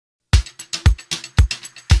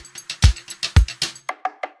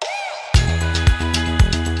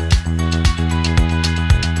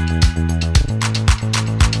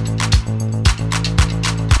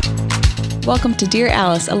Welcome to Dear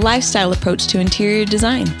Alice, a lifestyle approach to interior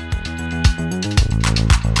design.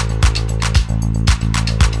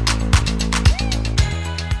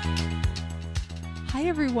 Hi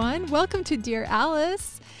everyone, welcome to Dear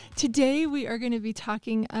Alice. Today we are going to be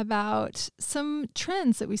talking about some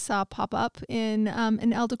trends that we saw pop up in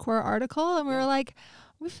an Elle Decor article, and we were like,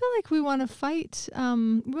 we feel like we want to fight. We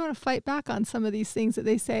want to fight back on some of these things that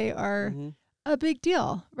they say are a big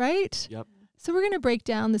deal, right? Yep. So we're going to break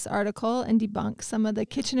down this article and debunk some of the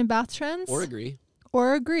kitchen and bath trends. Or agree.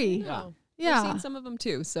 Yeah. I've seen some of them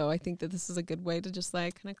too, so I think that this is a good way to just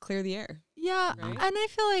like kind of clear the air. Yeah, right? and I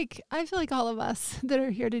feel like all of us that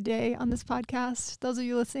are here today on this podcast, those of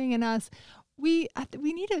you listening and us, we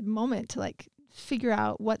need a moment to like figure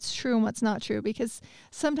out what's true and what's not true, because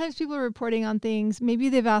sometimes people are reporting on things, maybe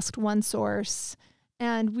they've asked one source,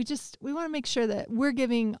 and we want to make sure that we're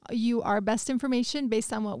giving you our best information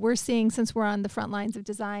based on what we're seeing, since we're on the front lines of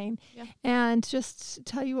design, and just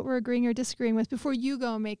tell you what we're agreeing or disagreeing with before you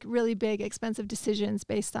go make really big, expensive decisions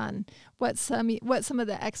based on what some of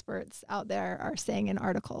the experts out there are saying in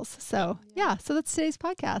articles. So so that's today's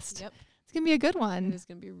podcast. Yep. It's going to be a good one. It is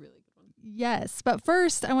going to be a really good one. Yes. But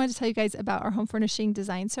first, I wanted to tell you guys about our home furnishing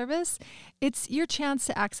design service. It's your chance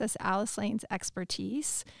to access Alice Lane's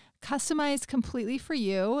expertise, customized completely for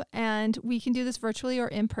you, and we can do this virtually or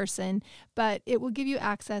in person, but it will give you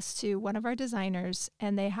access to one of our designers,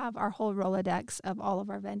 and they have our whole Rolodex of all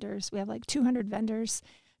of our vendors. We have like 200 vendors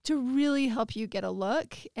to really help you get a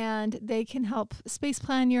look, and they can help space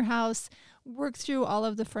plan your house, work through all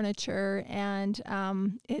of the furniture, and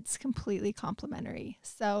it's completely complimentary.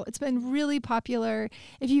 So it's been really popular.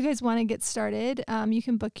 If you guys want to get started, you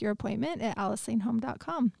can book your appointment at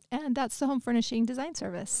alicelanehome.com, and that's the home furnishing design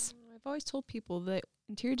service. I've always told people that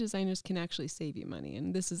interior designers can actually save you money,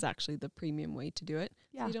 and this is actually the premium way to do it.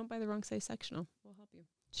 Yeah. So you don't buy the wrong size sectional. We'll help you.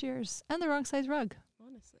 Cheers. And the wrong size rug.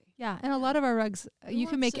 Honestly. Yeah, and a lot of our rugs, you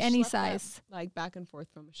can make any size. Like back and forth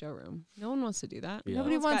from a showroom. No one wants to do that. Yeah.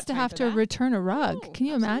 Nobody No one's wants got to time have for to that. return a rug. No, Can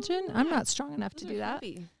you imagine? absolutely I'm not. not strong enough to Those do are that.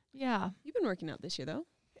 heavy. Yeah. You've been working out this year though.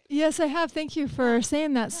 Yes, I have. Thank you for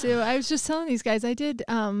saying that, Sue. I was just telling these guys, I did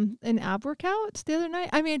an ab workout the other night.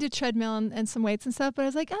 I mean, I did treadmill and some weights and stuff, but I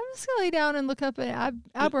was like, I'm just going to lay down and look up an ab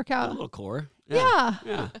A workout. little core. Yeah.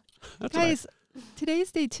 That's Guys,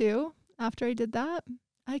 today's day 2. After I did that,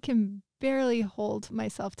 I can barely hold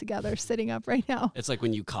myself together sitting up right now. It's like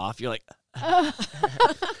when you cough, you're like,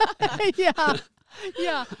 Yeah.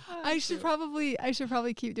 I should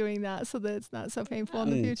probably keep doing that so that it's not so painful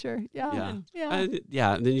in the future. Yeah. and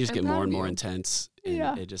then you just I'm get proud more of and more you. intense,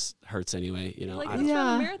 and it just hurts anyway. You know, Like, I let's don't- run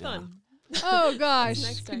Yeah. a marathon. Oh gosh,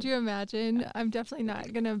 Next time. could you imagine? I'm definitely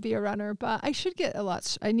not going to be a runner, but I should get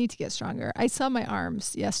I need to get stronger. I saw my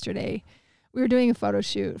arms yesterday. We were doing a photo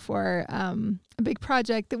shoot for a big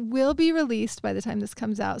project that will be released by the time this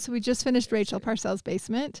comes out. So we just finished Rachel Parcells'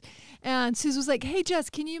 basement, and Suze was like, hey Jess,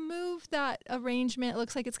 can you move that arrangement? It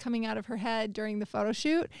looks like it's coming out of her head during the photo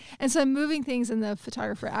shoot. And so I'm moving things, and the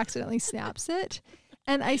photographer accidentally snaps it.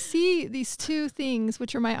 And I see these 2 things,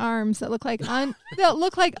 which are my arms, that look like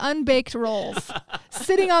unbaked rolls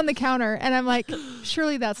sitting on the counter. And I'm like,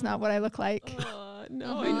 surely that's not what I look like.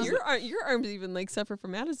 No, and your arms even like suffer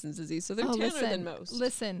from Addison's disease, so they're tanner than most.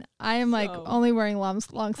 Listen, I am like only wearing long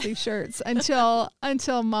sleeve shirts until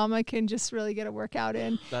Mama can just really get a workout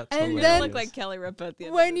in. That's And hilarious. then look like Kelly Ripa at the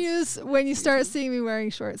end. when you start seeing me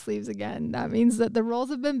wearing short sleeves again, that means that the rolls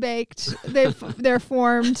have been baked, they're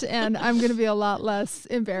formed, and I'm going to be a lot less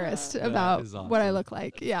embarrassed about is awesome. what I look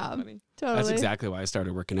like. Yeah, Funny. totally. That's exactly why I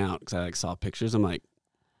started working out, because I like saw pictures. I'm like,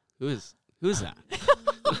 who is that?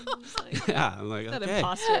 Yeah, I'm like, That okay.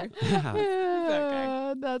 imposter.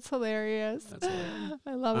 Yeah. That's hilarious. That's hilarious.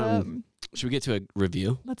 I love it. Should we get to a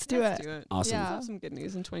review? Let's do Let's it. do it. Awesome. Yeah. Let's have some good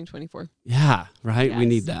news in 2024. Yeah, right. We Yes.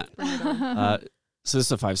 need that. Bring it on. So this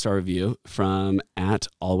is a 5-star review from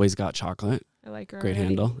 @AlwaysGotChocolate. I like her. Great already.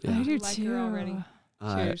 handle. I Yeah. do like too. her already.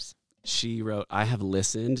 Cheers. She wrote, I have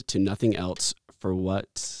listened to nothing else for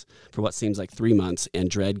what seems like 3 months and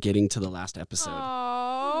dread getting to the last episode.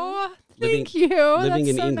 Oh, Living- thank you. Living That's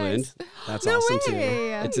in so England, nice. that's No awesome way.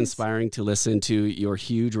 too. It's inspiring to listen to your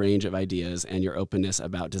huge range of ideas and your openness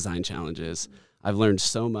about design challenges. I've learned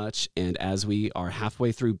so much, and as we are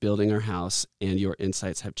halfway through building our house, and your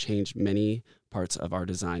insights have changed many parts of our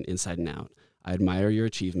design inside and out. I admire your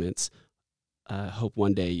achievements. Hope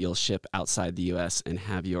one day you'll ship outside the U.S. and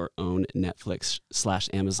have your own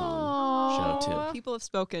Netflix/Amazon show too. People have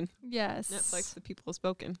spoken. Yes. Netflix, the people have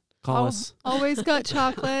spoken. Call us. Always got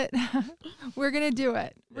chocolate. We're going to do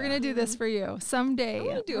it. We're going to do this for you someday. I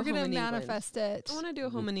wanna do a We're home going in to England. manifest it. I want to do a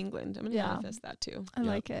home in England. I'm going to Yeah. manifest that too. I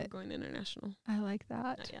like We're it. going international. I like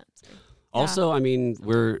that. Not yet. Sorry. Also, I mean,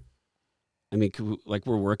 we're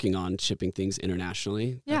working on shipping things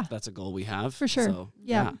internationally. Yeah. That's a goal we have. For sure. So,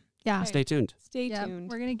 Yeah. Okay. Stay tuned. Stay Yeah. tuned.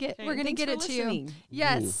 We're gonna get Thanks it for to you. listening.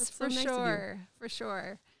 Yes, That's so for nice of you. sure. For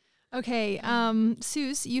sure. Okay,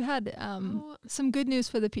 Suze, you had some good news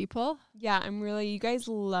for the people. Yeah, you guys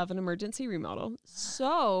love an emergency remodel.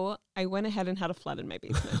 So I went ahead and had a flood in my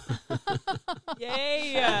basement.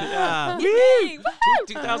 Yay! Yeah. Yay!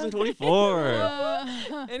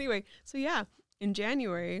 2024. Anyway, so yeah, in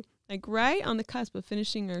January, like right on the cusp of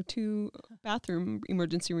finishing our 2 bathroom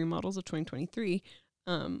emergency remodels of 2023,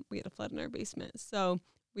 we had a flood in our basement. So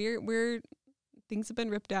we're things have been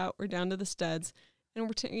ripped out. We're down to the studs. And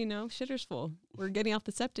we're, shitter's full. We're getting off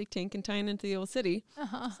the septic tank and tying into the old city.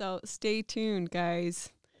 So stay tuned,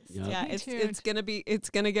 guys. Yep. Yeah, it's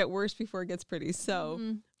gonna get worse before it gets pretty. So,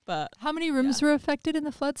 but How many rooms were affected in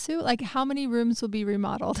the flood, Sue? Like, how many rooms will be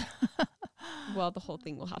remodeled? well, the whole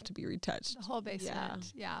thing will have to be retouched. The whole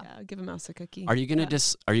basement. Yeah. Give a mouse a cookie. Are you gonna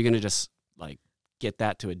just like get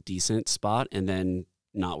that to a decent spot and then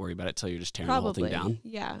not worry about it till you're just tearing the whole thing down?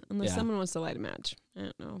 Yeah, unless someone wants to light a match. I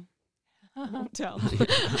don't know. I won't tell.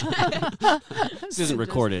 This isn't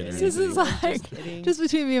recorded. Or This is anything. like just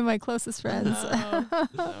between me and my closest friends. No.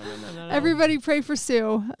 Everybody pray for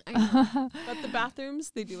Sue. But the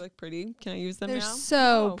bathrooms, they do look pretty. Can I use them They're now?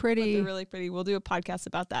 so But pretty. they're really pretty. We'll do a podcast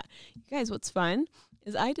about that. You guys, what's fun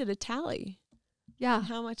is I did a tally Yeah. on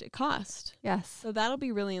how much it cost. Yes. So that'll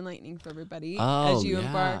be really enlightening for everybody Oh, as you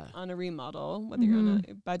embark yeah. on a remodel, whether you're on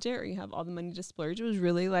a budget or you have all the money to splurge. It was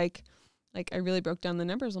really like I really broke down the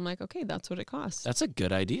numbers. I'm like, okay, that's what it costs. That's a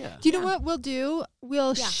good idea. Do you know what we'll do?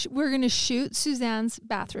 We're going to shoot Suzanne's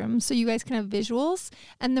bathroom so you guys can have visuals,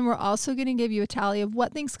 and then we're also going to give you a tally of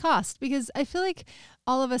what things cost, because I feel like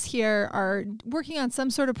all of us here are working on some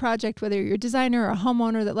sort of project, whether you're a designer or a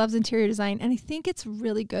homeowner that loves interior design, and I think it's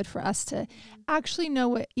really good for us to actually know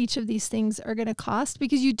what each of these things are going to cost,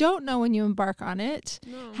 because you don't know when you embark on it.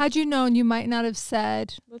 No. Had you known, you might not have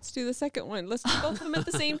said, Let's do the second one. Let's do both of them at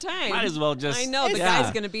the same time. Might as well just. I know the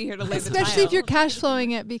guy's going to be here to lay the tile. especially if you're cash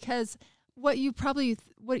flowing it, because what you probably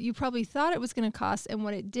thought it was going to cost and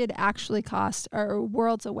what it did actually cost are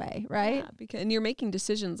worlds away, right? Yeah, and you're making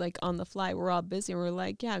decisions like on the fly. We're all busy and we're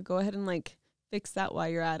like, yeah, go ahead and like fix that while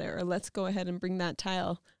you're at it, or let's go ahead and bring that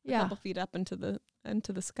tile a couple feet up into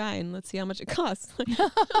the sky and let's see how much it costs.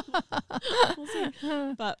 We'll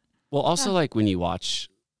see. But Also, like when you watch,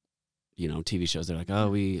 TV shows, they're like, oh,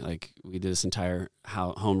 we did this entire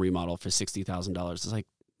home remodel for $60,000. It's like,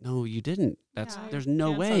 no, you didn't. There's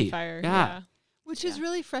no Pants way. on fire. Yeah. Which is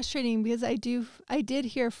really frustrating, because I did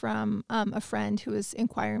hear from a friend who was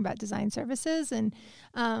inquiring about design services, and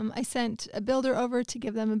I sent a builder over to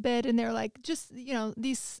give them a bid, and they're like, just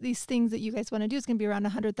these things that you guys want to do is going to be around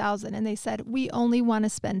 $100,000, and they said we only want to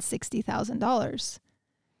spend $60,000.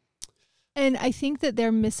 And I think that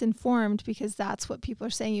they're misinformed, because that's what people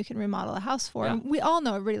are saying you can remodel a house for. Yeah. And we all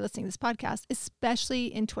know, everybody listening to this podcast, especially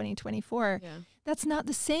in 2024, that's not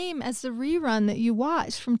the same as the rerun that you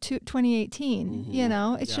watched from 2018.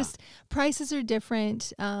 Mm-hmm. It's just prices are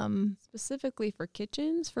different. specifically for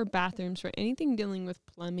kitchens, for bathrooms, for anything dealing with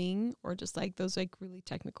plumbing or just like those like really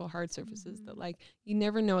technical hard surfaces that like you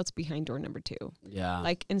never know what's behind door number 2. Yeah.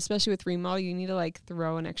 Like, and especially with remodel, you need to like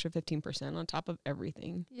throw an extra 15% on top of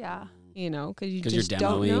everything. Yeah. Because you Because just you're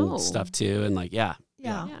don't know demoing stuff too, and like Yeah.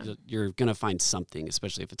 you're gonna find something,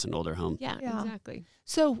 especially if it's an older home. Yeah, Yeah. exactly.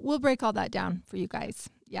 So we'll break all that down for you guys.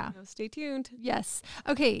 Yeah. Stay tuned. Yes.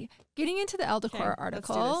 Okay. Getting into the Elle Decor Okay, let's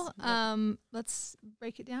do article. this. Let's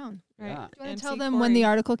break it down. All right. Yeah. Do you want And to tell see them when the Corey.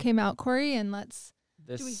 article came out, Corey? And let's.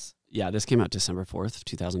 This came out December 4th,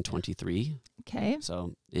 2023. Okay.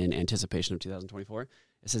 So in anticipation of 2024,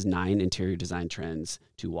 it says 9 interior design trends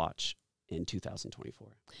to watch in 2024.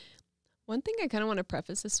 One thing I kind of want to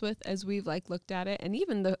preface this with, as we've like looked at it, and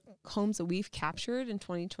even the homes that we've captured in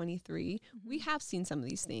 2023, we have seen some of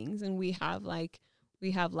these things, and we have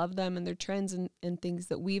loved them and their trends and things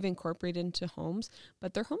that we've incorporated into homes.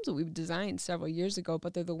 But they're homes that we've designed several years ago,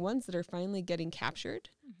 but they're the ones that are finally getting captured,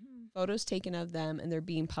 photos taken of them, and they're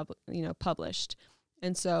being published.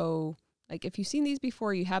 And so, like, if you've seen these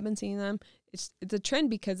before, you haven't seen them, it's a trend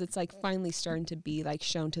because it's like finally starting to be like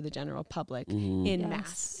shown to the general public in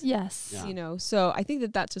mass. Yes. Yeah. So I think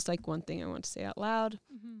that that's just like one thing I want to say out loud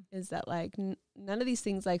is that like none of these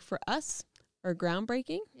things like for us are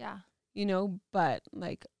groundbreaking, Yeah. but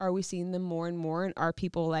like, are we seeing them more and more? And are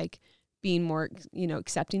people like being more,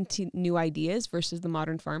 accepting to new ideas versus the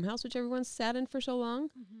modern farmhouse, which everyone's sat in for so long?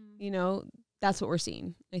 That's what we're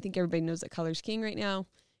seeing. I think everybody knows that color's king right now.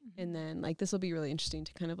 And then like, this will be really interesting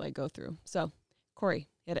to kind of like go through. So Corey,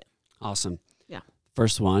 hit it. Awesome. Yeah.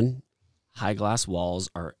 First one, High gloss walls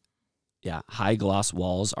are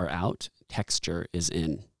out. Texture is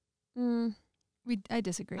in. I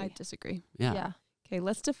disagree. I disagree. Yeah. Okay,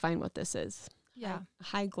 let's define what this is. Yeah.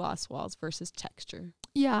 High gloss walls versus texture.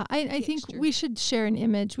 Yeah, I think we should share an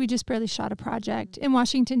image. We just barely shot a project in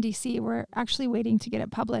Washington, D.C. We're actually waiting to get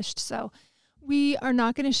it published. So we are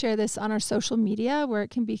not going to share this on our social media where it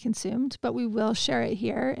can be consumed, but we will share it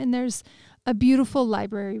here. And there's a beautiful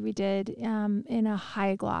library we did in a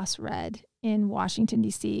high gloss red in Washington,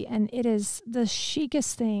 D.C. And it is the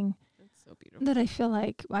chicest thing So beautiful. that I feel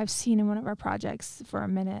like I've seen in one of our projects for a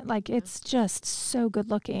minute. Like, it's just so good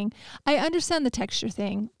looking. I understand the texture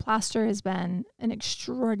thing. Plaster has been an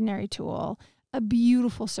extraordinary tool, a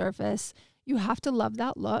beautiful surface. You have to love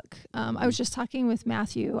that look. I was just talking with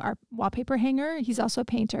Matthew, our wallpaper hanger. He's also a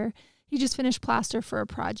painter. He just finished plaster for a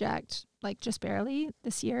project, like just barely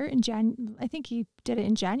this year I think he did it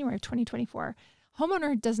in January of 2024.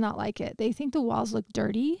 Homeowner does not like it. They think the walls look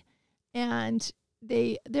dirty, and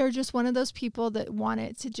they're just one of those people that want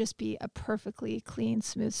it to just be a perfectly clean,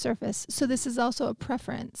 smooth surface. So this is also a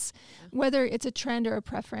preference. Whether it's a trend or a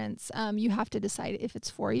preference, you have to decide if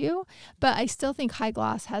it's for you. But I still think high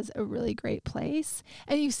gloss has a really great place.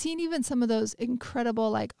 And you've seen even some of those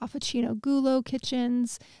incredible like Officino Gulo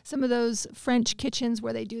kitchens, some of those French kitchens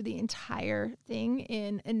where they do the entire thing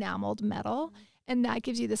in enameled metal. And that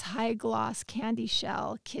gives you this high gloss candy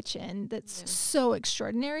shell kitchen that's so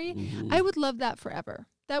extraordinary. I would love that forever.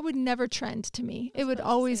 That would never trend to me. It would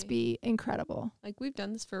always be incredible. Like, we've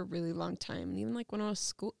done this for a really long time. And even like when I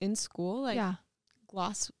was in school, like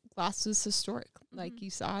gloss was historic. Like you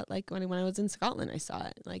saw it, like when I was in Scotland, I saw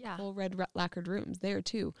it, like full red lacquered rooms there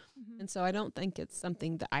too. And so I don't think it's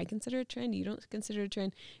something that I consider a trend. You don't consider a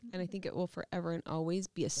trend. And I think it will forever and always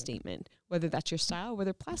be a statement, whether that's your style,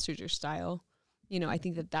 whether plaster's your style. You know, I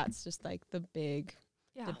think that's just like the big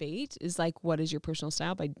debate is like, what is your personal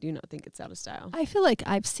style? But I do not think it's out of style. I feel like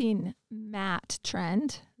I've seen matte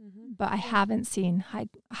trend, but I haven't seen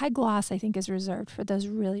high gloss. I think is reserved for those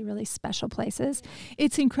really, really special places.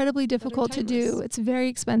 It's incredibly difficult to do. It's very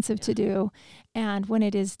expensive to do. And when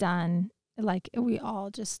it is done, like, we all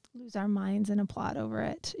just lose our minds and applaud over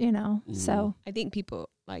it, you know? So I think people,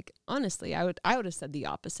 like, honestly, I would have said the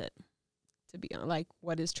opposite. To be honest, like,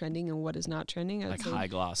 what is trending and what is not trending. Like high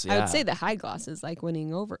gloss, I would say that high gloss is like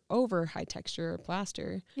winning over high texture or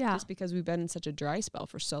plaster. Yeah. Just because we've been in such a dry spell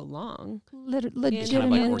for so long. Legitimate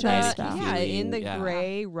dry organic spell. Yeah, in the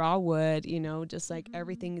gray, raw wood, you know, just like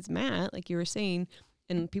everything is matte, like you were saying,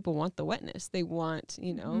 and people want the wetness. They want,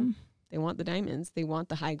 you know, they want the diamonds. They want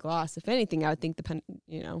the high gloss. If anything, I would think it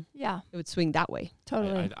would swing that way.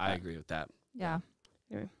 Totally. I agree with that. Yeah.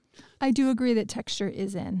 Anyway. I do agree that texture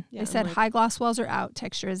is in. Yeah, they said high gloss walls are out,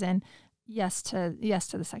 texture is in. Yes to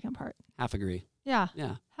the second part. Half agree. Yeah.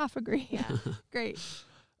 Yeah. Half agree. Yeah. Great.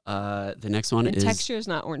 The next one is texture is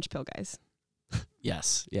not orange pill, guys.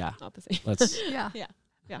 Yes. Yeah. Not the same. Let's Yeah.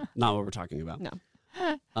 not what we're talking about. No.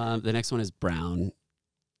 The next one is brown.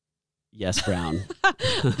 Yes, brown.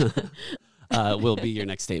 Will be your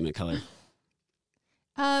next statement color.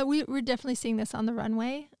 We're definitely seeing this on the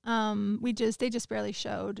runway. They just barely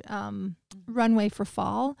showed runway for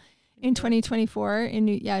fall in 2024 in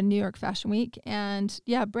New York Fashion Week. And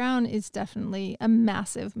brown is definitely a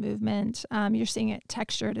massive movement. You're seeing it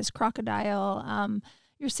textured as crocodile.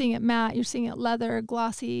 You're seeing it matte, you're seeing it leather,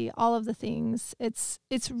 glossy, all of the things. It's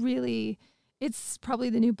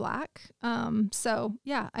probably the new black.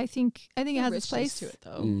 I think it has its place to it,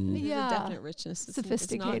 though. Yeah, there's a definite richness.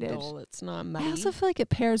 Sophisticated. It's not dull. It's not muddy. I also feel like it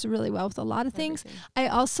pairs really well with a lot of things. I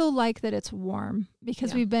also like that it's warm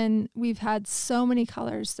because we've had so many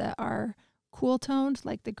colors that are cool toned,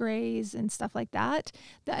 like the grays and stuff like that.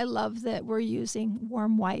 That I love that we're using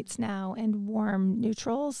warm whites now and warm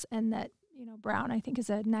neutrals, and that, you know, brown, I think, is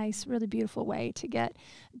a nice, really beautiful way to get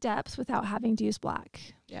depth without having to use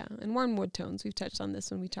black. Yeah, and warm wood tones. We've touched on this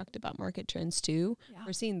when we talked about market trends too. Yeah.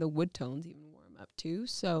 We're seeing the wood tones even warm up too.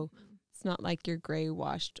 So it's not like your gray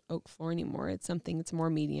washed oak floor anymore. It's something that's more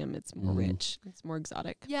medium. It's more rich. It's more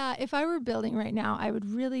exotic. Yeah, if I were building right now, I would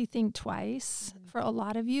really think twice for a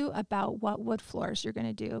lot of you about what wood floors you're going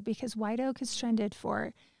to do, because white oak has trended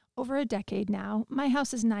for over a decade now. My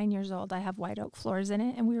house is 9 years old. I have white oak floors in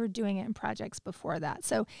it, and we were doing it in projects before that.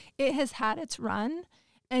 So it has had its run,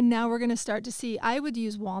 and now we're going to start to see, I would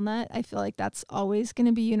use walnut. I feel like that's always going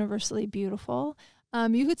to be universally beautiful.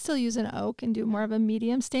 You could still use an oak and do more of a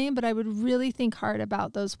medium stain, but I would really think hard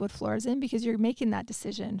about those wood floors in, because you're making that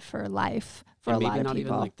decision for life for and a lot of people. Maybe not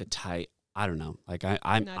even like the tight, I don't know. Like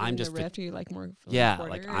I'm just the rift, you like more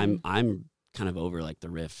like I'm kind of over like the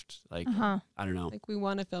rift, like I don't know, like we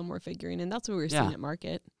want to feel more figurine, and that's what we were seeing at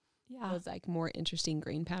market. those like more interesting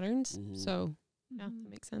grain patterns. So yeah, that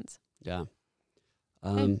makes sense. Yeah.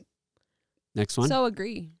 Okay. Next one. So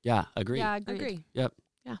agree. Yeah, agree. Yeah, agreed. Agree. Yep.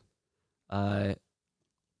 Yeah.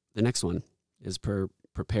 The next one is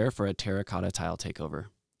prepare for a terracotta tile takeover.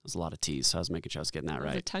 There's a lot of T's, so I was making sure I was getting that That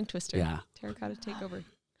was a right. tongue twister. Yeah. Terracotta takeover.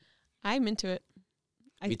 I'm into it.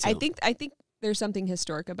 Me I too. think there's something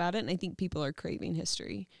historic about it, and I think people are craving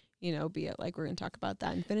history. You know, be it like we're going to talk about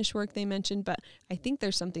that in finish work they mentioned, but I think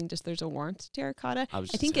there's something there's a warmth to terracotta. I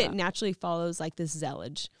think it naturally follows like this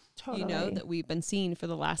zellage, Totally. you know, that we've been seeing for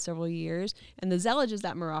the last several years. And the zellage is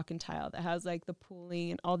that Moroccan tile that has like the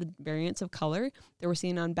pooling and all the variants of color that we're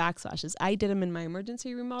seeing on backslashes. I did them in my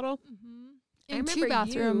emergency remodel. In 2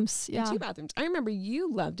 bathrooms. In 2 bathrooms. I remember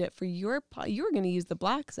you loved it for you were going to use the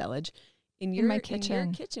black zellage in my kitchen. In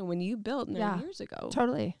your kitchen when you built 9 years ago.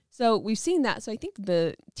 Totally. So we've seen that. So I think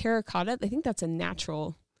the terracotta, I think that's a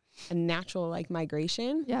natural like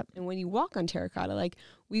migration. Yep. And when you walk on terracotta, like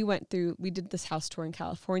we did this house tour in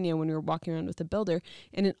California when we were walking around with the builder,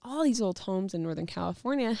 and in all these old homes in Northern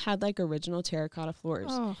California had like original terracotta floors.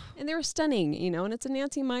 Oh. And they were stunning, you know, and it's a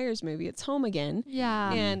Nancy Meyers movie. It's home again.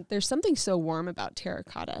 Yeah. And there's something so warm about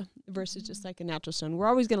terracotta versus just like a natural stone. We're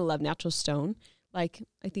always going to love natural stone. Like,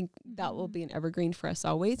 I think that will be an evergreen for us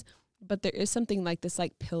always. But there is something like this,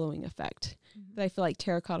 like pillowing effect that I feel like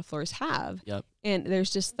terracotta floors have. Yep. And there's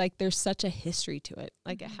just like, there's such a history to it.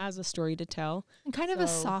 Like it has a story to tell. And kind of a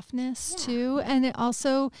softness too. And it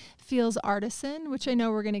also feels artisan, which I know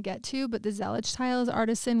we're going to get to, but the zellage tile is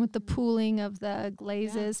artisan with the pooling of the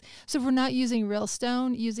glazes. So if we're not using real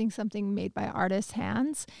stone, using something made by artists'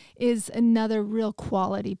 hands is another real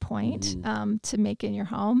quality point to make in your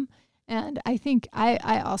home. And I think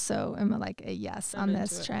I also am like a yes on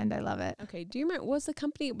this trend. I love it. Okay. Do you remember, what was the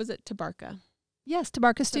company? Was it Tabarca? Yes,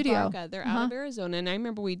 Tabarca Studio. Tabarca. They're out of Arizona. And I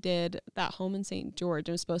remember we did that home in St. George.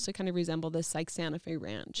 It was supposed to kind of resemble this like Santa Fe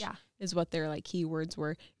ranch. Yeah. Is what their like keywords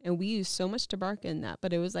were. And we used so much Tabarca in that,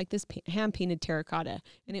 but it was like this hand painted terracotta.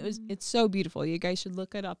 And it's so beautiful. You guys should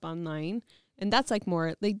look it up online. And that's like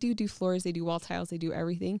more, they do floors, they do wall tiles, they do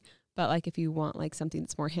everything. But like if you want like something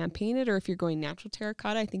that's more hand painted, or if you're going natural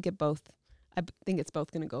terracotta, I think it's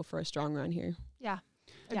both going to go for a strong run here. Yeah.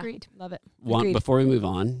 Agreed. Yeah, love it. Before we move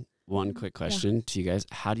on, one quick question to you guys.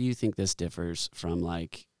 How do you think this differs from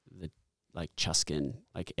like the Chuskin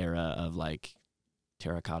like era of like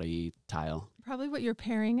terracotta tile? Probably what you're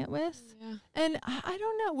pairing it with. Yeah. And I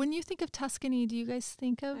don't know. When you think of Tuscany, do you guys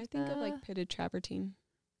think of I think of like pitted travertine.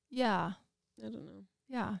 Yeah. I don't know.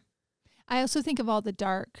 Yeah. I also think of all the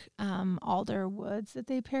dark alder woods that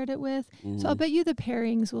they paired it with. So I'll bet you the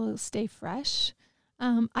pairings will stay fresh.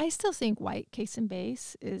 I still think white case and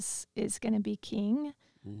base is going to be king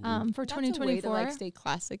for 2024. That's a way to like stay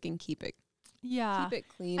classic and keep it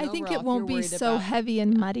clean. I think it won't be so heavy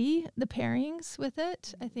and muddy, the pairings with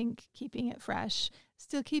it. I think keeping it fresh,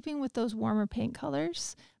 still keeping with those warmer paint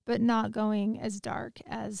colors, but not going as dark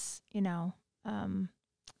as, you know,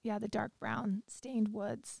 the dark brown stained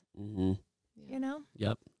woods, you know?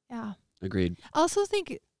 Yep. Yeah. Agreed. I also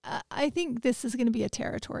think, I think this is going to be a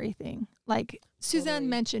territory thing. Like Suzanne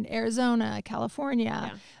mentioned, Arizona,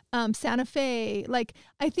 California, Santa Fe. Like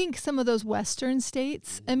I think some of those western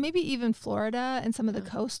states and maybe even Florida and some of the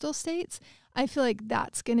coastal states, I feel like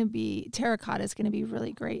that's going to be, terracotta is going to be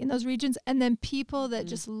really great in those regions. And then people that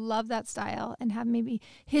just love that style and have maybe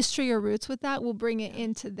history or roots with that will bring it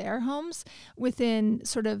into their homes within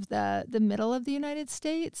sort of the middle of the United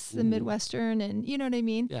States, the Midwestern, and you know what I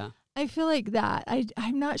mean? Yeah. I feel like that.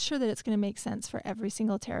 I'm not sure that it's going to make sense for every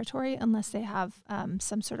single territory unless they have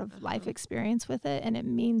some sort of life experience with it and it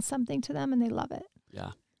means something to them and they love it.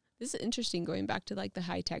 Yeah. This is interesting going back to like the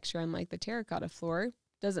high texture on like the terracotta floor.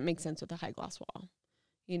 Doesn't make sense with a high gloss wall,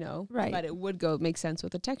 you know? Right. But it would make sense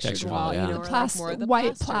with a textured Textured wall, wall, yeah. you know, The or like more of the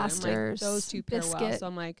white plaster. I'm like, plasters, those two pair well. biscuit. So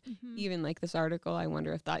I'm like, even like this article, I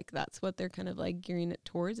wonder if that's what they're kind of like gearing it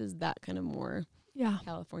towards, is that kind of more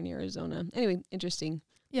California, Arizona. Anyway, interesting.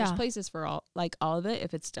 Yeah. There's places for all of it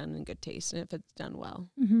if it's done in good taste and if it's done well,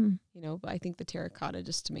 Mm-hmm. you know, but I think the terracotta,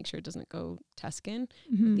 just to make sure it doesn't go Tuscan,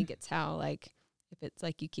 Mm-hmm. I think it's how, like, if it's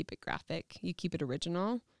like you keep it graphic, you keep it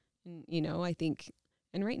original, and, you know, I think,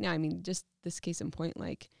 and right now, I mean, just this case in point,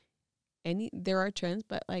 like there are trends,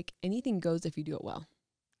 but like anything goes if you do it well.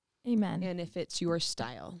 Amen. And if it's your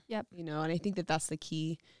style. Yep. You know, and I think that's the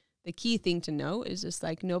key thing to know is just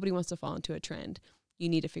like nobody wants to fall into a trend. You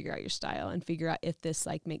need to figure out your style and figure out if this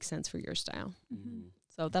like makes sense for your style. Mm-hmm.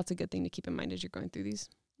 So that's a good thing to keep in mind as you're going through these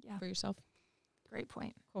for yourself. Great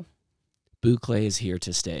point. Cool. Boucle is here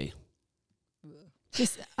to stay.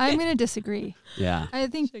 I'm going to disagree. Yeah. I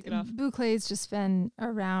think Shake it off. Bouclé's just been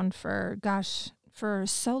around for, for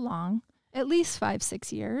so long, at least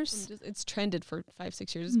 5-6 years. It's trended for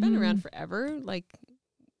 5-6 years. It's been around forever. Like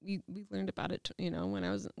we learned about it, when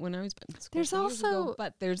I was in school. There's also, years ago,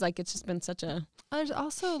 but there's like, it's just been such a there's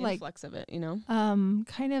also like influx of it,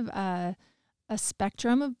 kind of a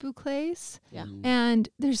spectrum of bouclés. Yeah. And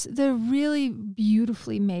the really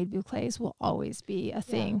beautifully made bouclés will always be a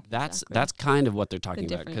thing. That's Exactly. that's kind of what they're talking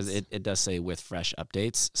The about, because difference. it does say with fresh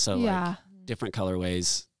updates. So Yeah. like different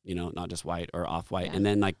colorways, not just white or off-white, Yeah. and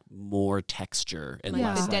then like more texture and Like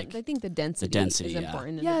less the like, I think the density is yeah.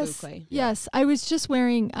 important in Yes. the boucle. Yes. I was just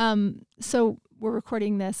wearing, so we're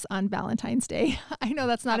recording this on Valentine's Day. I know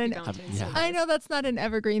that's not Happy an Valentine's Yeah. Day, I guys. know that's not an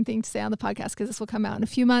evergreen thing to say on the podcast because this will come out in a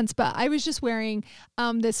few months, but I was just wearing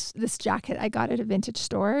this jacket I got at a vintage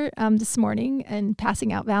store this morning and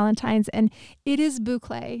passing out Valentine's, and it is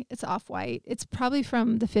boucle. It's off-white. It's probably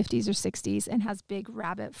from the 50s or 60s and has big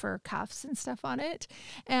rabbit fur cuffs and stuff on it.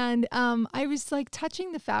 And I was like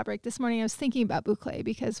touching the fabric this morning. I was thinking about boucle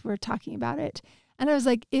because we're talking about it. And I was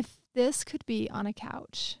like, if this could be on a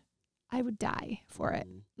couch, I would die for it,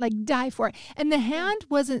 like die for it. And the hand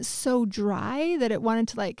wasn't so dry that it wanted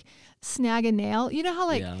to like snag a nail. You know how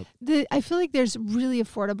like I feel like there's really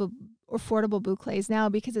affordable bouclés now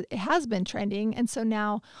because it has been trending. And so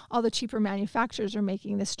now all the cheaper manufacturers are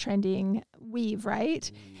making this trending weave,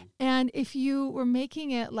 right? And if you were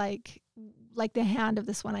making it like the hand of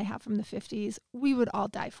this one I have from the 50s, we would all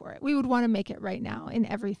die for it. We would want to make it right now in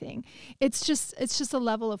everything. It's just a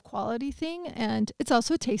level of quality thing, and it's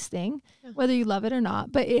also a taste thing, whether you love it or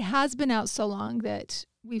not. But it has been out so long that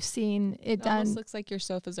we've seen it done. Almost looks like your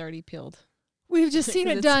sofa's already peeled. We've just seen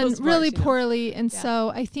it It's so done sparse, really poorly. And so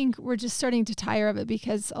I think we're just starting to tire of it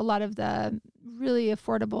because a lot of the really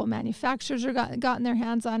affordable manufacturers are gotten their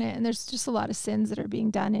hands on it. And there's just a lot of sins that are being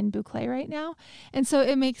done in boucle right now. And so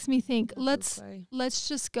it makes me think, let's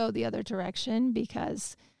just go the other direction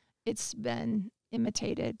because it's been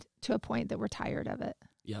imitated to a point that we're tired of it.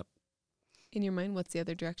 Yep. In your mind, what's the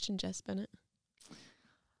other direction, Jess Bennett?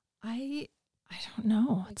 I don't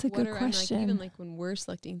know. It's a good question. Even like when we're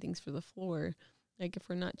selecting things for the floor, like if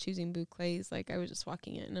we're not choosing bouclés, like I was just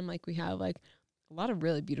walking in and I'm like, we have like a lot of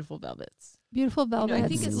really beautiful velvets. Beautiful velvets. I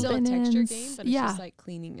think it's still a texture game, but it's just like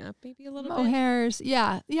cleaning up maybe a little bit. Mohairs.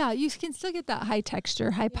 Yeah. You can still get that high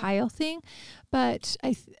texture, high pile thing. But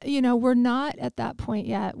we're not at that point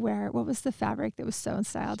yet where, what was the fabric that was so in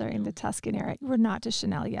style during the Tuscan era? We're not to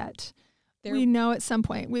Chanel yet. We know at some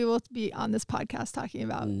point we will be on this podcast talking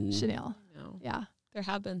about Chanel. Yeah. There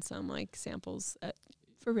have been some like samples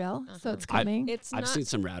for real. So it's coming. I've seen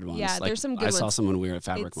some rad ones. Yeah, like, there's some good I saw ones. some when we were at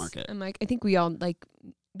Fabric Market. And like I think we all like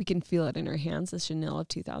we can feel it in our hands. The Chanel of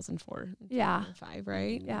 2004, 2005,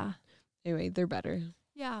 right? Yeah. Anyway, they're better.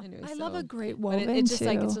 Yeah. Anyway, I love a great woven it's just too.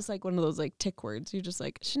 like it's just like one of those like tick words. You're just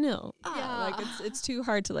like Chanel. Yeah. Like it's too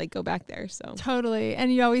hard to like go back there. So totally.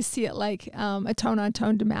 And you always see it like a tone on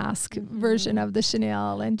tone damask version of the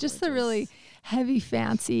Chanel and just the really heavy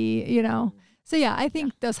fancy, So yeah, I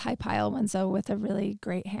think those high pile ones though with a really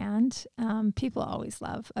great hand. People always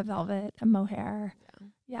love a velvet, a mohair.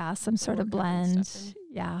 Yeah, some sort of blend.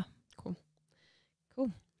 Yeah. Cool.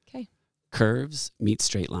 Okay. Curves meet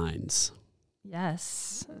straight lines.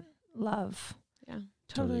 Yes. Love. Yeah.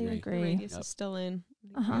 Totally Totally agree. The radius is still in.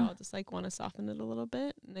 I think we all just like want to soften it a little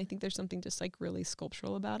bit. And I think there's something just like really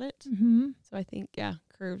sculptural about it. Mm-hmm. So I think,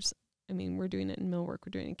 curves. I mean, we're doing it in millwork.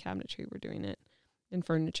 We're doing it in cabinetry. We're doing it in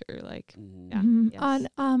furniture. Like, Yes.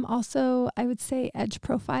 On also, I would say edge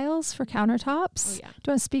profiles for countertops. Oh, yeah. Do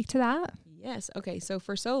you want to speak to that? Yes. Okay. So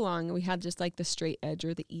for so long, we had just like the straight edge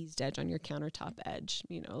or the eased edge on your countertop edge,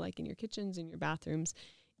 like in your kitchens, in your bathrooms.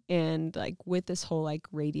 And like with this whole like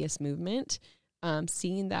radius movement,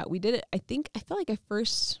 seeing that we did it, I feel like we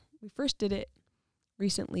first did it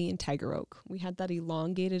recently in Tiger Oak. We had that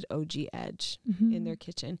elongated OG edge in their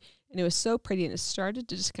kitchen, and it was so pretty, and it started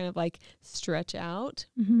to just kind of like stretch out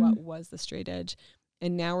what was the straight edge.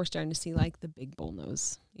 And now we're starting to see like the big bull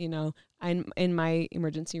nose, I'm in my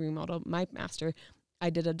emergency remodel, my master, I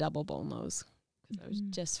did a double bull nose because I was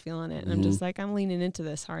just feeling it. And I'm just like, I'm leaning into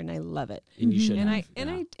this hard and I love it. And you should. And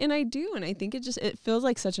I do. And I think it feels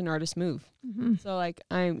like such an artist move. So like,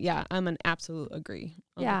 I'm an absolute agree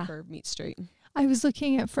on the curve meet straight. I was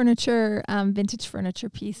looking at furniture, vintage furniture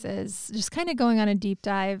pieces, just kind of going on a deep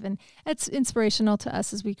dive, and it's inspirational to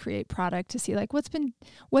us as we create product to see like what's been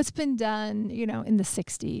done, in the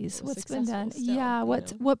 60s, what's been done. Still,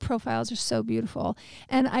 what profiles are so beautiful.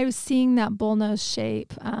 And I was seeing that bullnose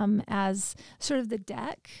shape as sort of the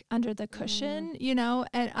deck under the cushion,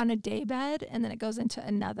 and on a day bed, and then it goes into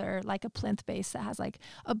another like a plinth base that has like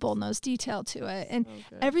a bullnose detail to it. And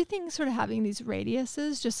everything sort of having these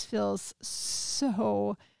radiuses just feels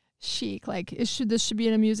so chic. Like this should be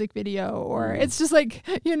in a music video, or it's just like,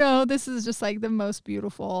 you know, this is just like the most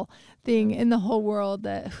beautiful thing in the whole world,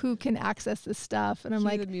 that who can access this stuff. And I'm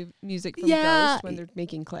like, the music from Ghost when they're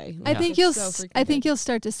making clay. I think you'll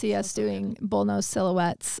start to see us doing bullnose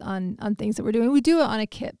silhouettes on things that we're doing. We do it on a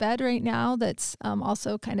kit bed right now. That's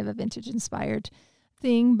also kind of a vintage inspired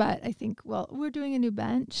thing, but I think, well, we're doing a new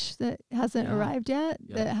bench that hasn't arrived yet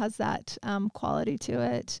that has that quality to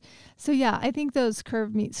it. So yeah, I think those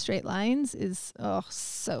curve meet straight lines is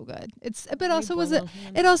so good. It also was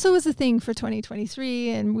a thing for 2023,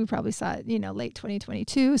 and we probably saw it, you know, late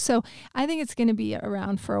 2022. So I think it's going to be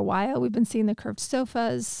around for a while. We've been seeing the curved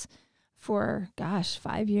sofas for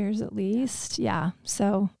 5 years at least. Yeah,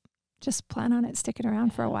 so just plan on it sticking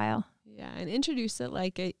around for a while. Yeah, and introduce it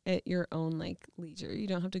like at your own like leisure. You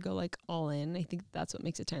don't have to go like all in. I think that's what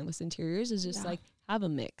makes it timeless interiors, is just like have a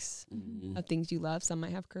mix of things you love. Some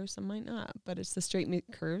might have curves, some might not, but it's the straight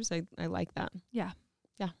curves. I like that. Yeah.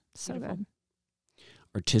 So beautiful.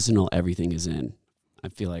 good. Artisanal, everything is in. I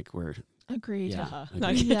feel like we're agreed. Yeah,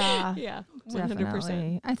 Yeah,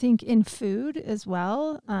 100%. I think in food as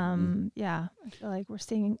well. Yeah, I feel like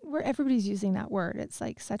everybody's using that word. It's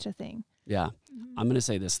like such a thing. Yeah. I'm going to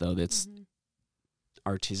say this though, that's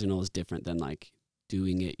artisanal is different than like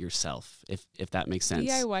doing it yourself, if that makes sense.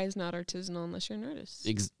 DIY is not artisanal unless you're an artist.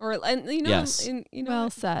 Well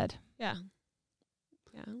said. Yeah.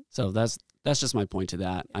 So that's just my point to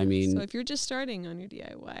that. I mean, so if you're just starting on your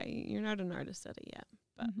DIY, you're not an artist at it yet,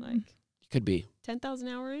 but like you could be 10,000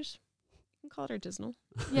 hours, you can call it artisanal.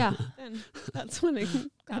 Yeah. And that's when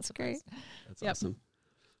that's great. That's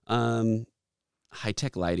awesome.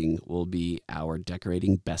 High-tech lighting will be our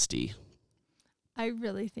decorating bestie. I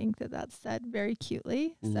really think that's said very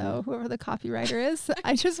cutely. So whoever the copywriter is,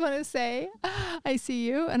 I just want to say, I see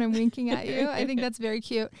you and I'm winking at you. I think that's very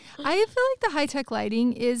cute. I feel like the high-tech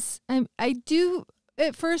lighting is,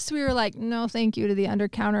 at first we were like, no, thank you to the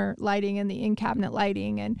under-counter lighting and the in-cabinet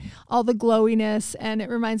lighting and all the glowiness. And it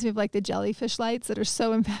reminds me of like the jellyfish lights that are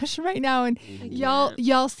so in fashion right now. And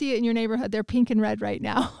y'all see it in your neighborhood. They're pink and red right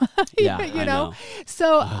now. Yeah, you know?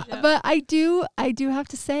 So, but I do have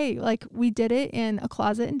to say, like, we did it in a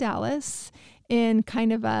closet in Dallas in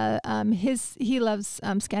kind of a, he loves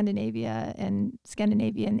Scandinavia and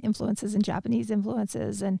Scandinavian influences and Japanese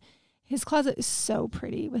influences, and his closet is so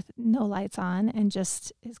pretty with no lights on, and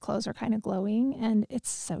just his clothes are kind of glowing, and it's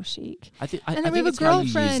so chic. And then we have a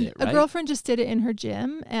girlfriend. A girlfriend just did it in her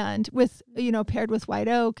gym, and with, you know, paired with white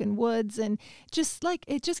oak and woods, and just like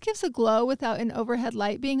it just gives a glow without an overhead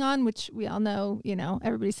light being on, which we all know. You know,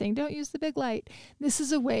 everybody's saying don't use the big light. This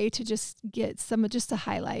is a way to just get just to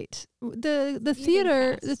highlight the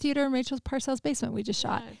theater in Rachel Parcells' basement we just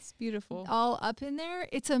shot. It's beautiful. All up in there.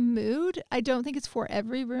 It's a mood. I don't think it's for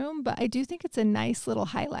every room, but I do think it's a nice little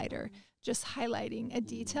highlighter, just highlighting a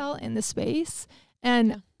detail in the space.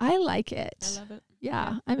 And I like it. I love it.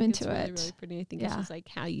 Yeah, I'm into really, it. It's really pretty. I think it's just like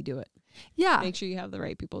how you do it. Yeah. Make sure you have the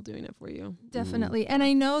right people doing it for you. Definitely. And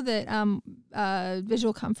I know that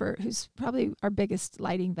Visual Comfort, who's probably our biggest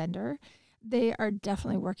lighting vendor, they are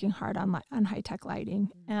definitely working hard on high-tech lighting,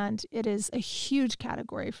 and it is a huge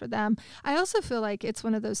category for them. I also feel like it's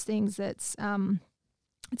one of those things that's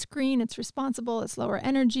it's green, it's responsible, it's lower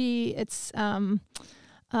energy, it's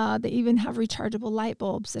they even have rechargeable light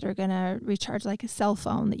bulbs that are going to recharge like a cell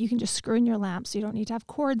phone that you can just screw in your lamp, so you don't need to have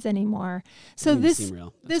cords anymore. So this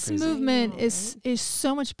movement is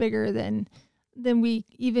so much bigger than we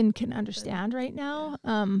even can understand right now.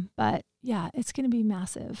 But yeah, it's going to be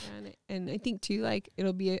massive. And I think too, like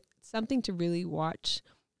it'll be something to really watch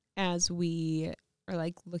as we are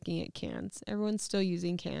like looking at cans. Everyone's still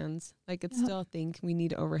using cans. Like it's still a thing. We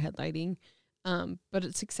need overhead lighting. But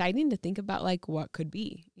it's exciting to think about like what could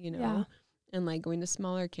be, you know, and like going to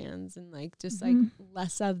smaller cans and like just like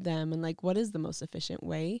less of them, and like what is the most efficient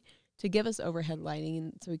way to give us overhead lighting,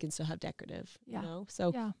 and so we can still have decorative, you know?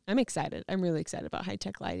 So I'm excited. I'm really excited about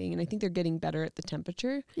high-tech lighting, and I think they're getting better at the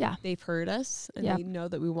temperature. Yeah. They've heard us, and they know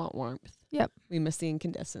that we want warmth. Yep. We miss the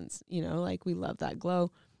incandescence, you know, like we love that glow.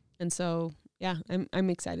 And so, yeah, I'm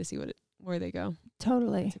excited to see where they go.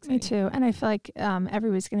 Totally. Me too. And I feel like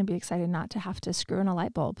everybody's going to be excited not to have to screw in a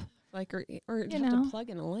light bulb. Like, or have to plug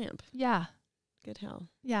in a lamp. Yeah. Good hell.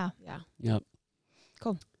 Yeah. Yeah. Yep.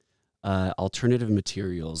 Cool. Alternative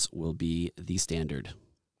materials will be the standard.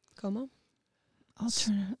 Como?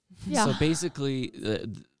 Alternative. Yeah. So basically,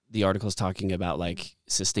 the article is talking about like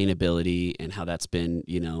sustainability and how that's been,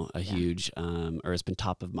 you know, a huge, or it's been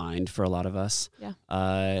top of mind for a lot of us. Yeah.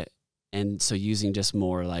 And so using just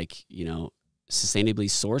more like, you know, sustainably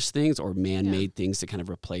source things or man-made things to kind of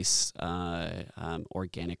replace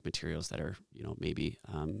organic materials that are, maybe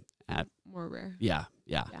at more rare. Yeah.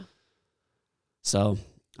 So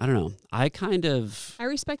I don't know. I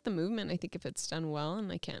respect the movement. I think if it's done well,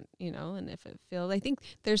 and I can't, and if it feels, I think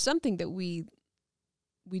there's something that we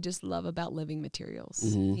just love about living materials,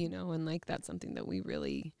 and like that's something that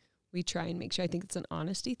we try and make sure. I think it's an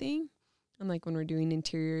honesty thing. And like when we're doing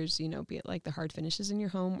interiors, be it like the hard finishes in your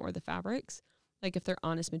home or the fabrics, like if they're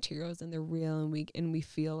honest materials and they're real and we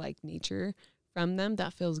feel like nature from them,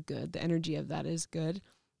 that feels good. The energy of that is good.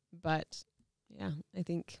 But yeah, I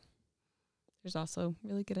think there's also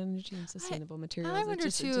really good energy in sustainable materials. I wonder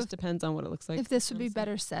it just depends on what it looks like. If this would be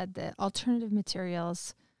better said that alternative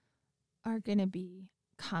materials are going to be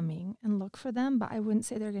coming, and look for them, but I wouldn't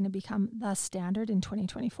say they're going to become the standard in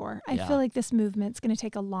 2024. I feel like this movement's going to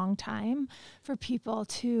take a long time for people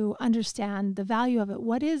to understand the value of it.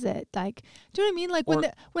 What is it? Like, do you know what I mean?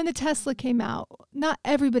 Like when the Tesla came out, not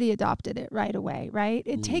everybody adopted it right away, right?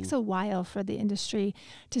 It takes a while for the industry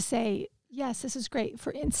to say, yes, this is great.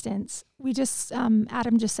 For instance, we just,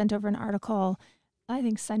 Adam just sent over an article, I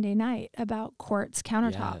think Sunday night, about quartz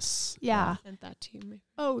countertops. Yes. Yeah. I sent that to you.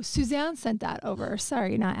 Oh, Suzanne sent that over.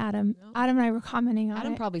 Sorry, not Adam. No. Adam and I were commenting on it.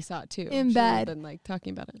 Adam probably saw it too. In bed. Been like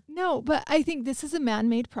talking about it. No, but I think this is a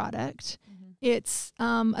man-made product. It's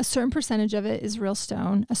a certain percentage of it is real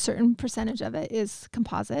stone. A certain percentage of it is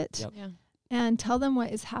composite. Yep. Yeah. And tell them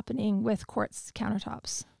what is happening with quartz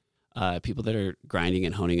countertops. People that are grinding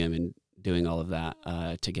and honing them and doing all of that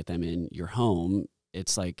to get them in your home,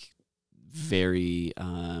 it's like very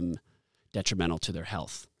detrimental to their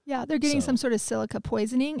health. Yeah, they're getting some sort of silica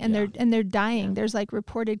poisoning, and they're dying. Yeah. There's like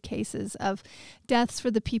reported cases of deaths for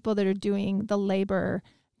the people that are doing the labor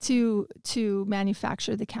to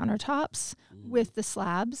manufacture the countertops with the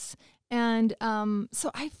slabs. And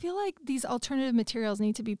so I feel like these alternative materials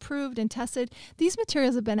need to be proved and tested. These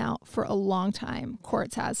materials have been out for a long time.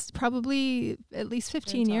 Quartz has probably at least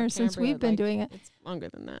 15 years since we've been doing it. It's longer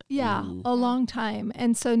than that. Yeah, a long time.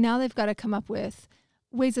 And so now they've got to come up with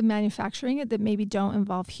ways of manufacturing it that maybe don't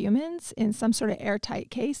involve humans in some sort of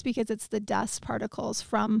airtight case, because it's the dust particles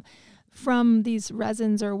from these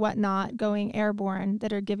resins or whatnot going airborne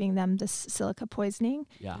that are giving them this silica poisoning.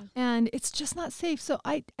 Yeah. And it's just not safe. So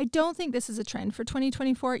I don't think this is a trend for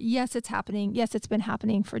 2024. Yes, it's happening. Yes, it's been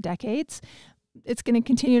happening for decades. It's going to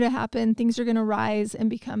continue to happen. Things are going to rise and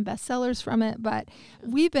become bestsellers from it. But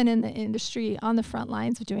we've been in the industry on the front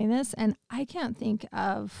lines of doing this, and I can't think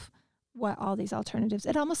of what all these alternatives.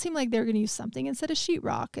 It almost seemed like they were going to use something instead of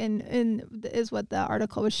sheetrock, and is what the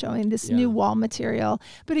article was showing, this new wall material.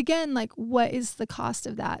 But again, like, what is the cost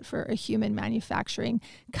of that for a human manufacturing,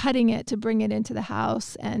 cutting it to bring it into the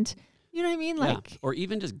house? And you know what I mean? Like, or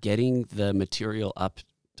even just getting the material up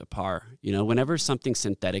to par. Whenever something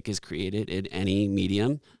synthetic is created in any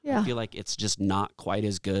medium, I feel like it's just not quite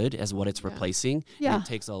as good as what it's replacing. Yeah. And it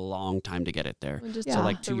takes a long time to get it there. Just so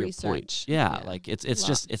like to your point, like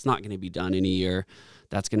it's not going to be done in a year.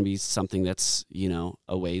 That's going to be something that's,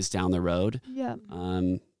 a ways down the road. Yeah.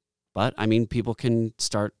 But I mean, people can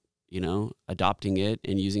start, adopting it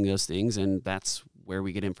and using those things, and that's where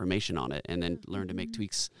we get information on it and then learn to make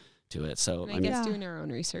tweaks to it. So I guess doing our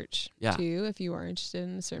own research too. If you are interested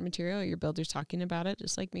in a certain material, or your builder's talking about it,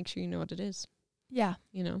 just like make sure you know what it is. Yeah.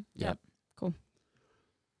 Yep. Cool.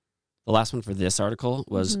 The last one for this article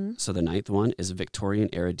was, so the 9th one is Victorian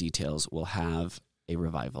era details will have a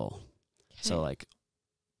revival. Okay. So like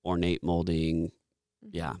ornate molding.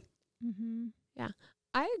 Yeah. Mm-hmm. Yeah.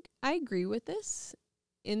 I agree with this,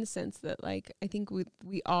 in the sense that, like, I think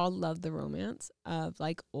we all love the romance of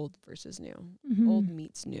like old versus new, old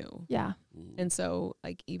meets new. Yeah. And so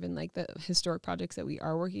like even like the historic projects that we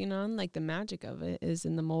are working on, like the magic of it is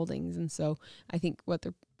in the moldings. And so I think what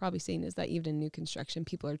they're probably saying is that even in new construction,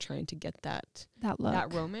 people are trying to get that look,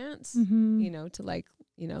 that romance, to like,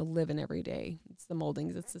 live in every day. It's the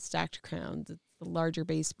moldings, it's the stacked crowns, it's the larger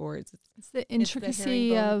baseboards. It's the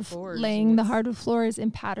intricacy of laying the hardwood floors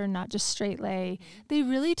in pattern, not just straight lay. They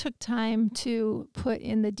really took time to put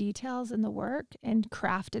in the details in the work and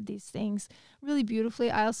crafted these things really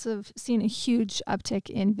beautifully. I also have seen a huge uptick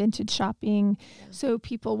in vintage shopping. Yeah. So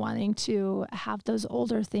people wanting to have those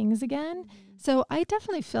older things again. So I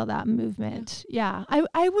definitely feel that movement. Yeah.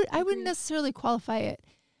 I wouldn't necessarily qualify it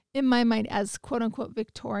in my mind as quote unquote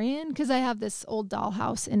Victorian, because I have this old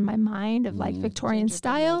dollhouse in my mind of like Victorian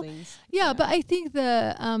style. Yeah, but I think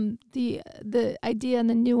the idea and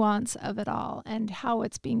the nuance of it all and how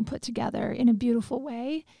it's being put together in a beautiful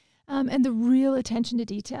way, and the real attention to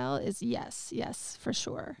detail is yes, for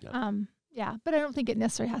sure. Yep. But I don't think it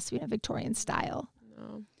necessarily has to be in a Victorian style.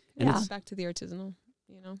 No. And Yeah. it's Back to the artisanal,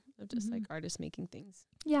 you know, of just like artists making things,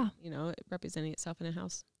 Yeah. you know, representing itself in a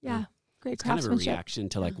house. Yeah. Great it's kind of a craftsmanship. reaction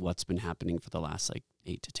to like what's been happening for the last like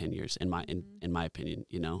 8 to 10 years in my opinion.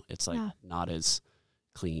 You know, it's like not as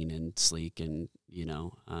clean and sleek and, you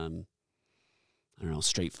know, I don't know,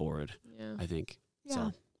 straightforward. Yeah. I think. Yeah.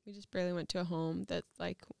 So We just barely went to a home that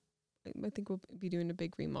like I think we'll be doing a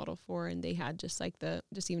big remodel for, and they had just like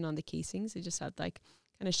just even on the casings, they just had like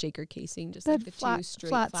kind of shaker casing, just like the two straight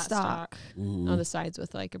flat stock on the sides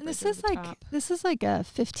with like a And bridge this is over the like top. this is like a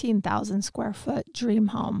 15,000 square foot dream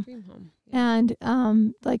home. Dream home. Yeah.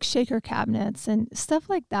 And like shaker cabinets and stuff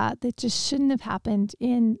like that just shouldn't have happened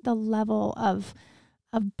in the level of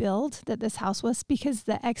build that this house was, because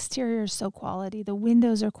the exterior is so quality, the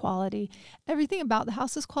windows are quality, everything about the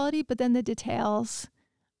house is quality, but then the details,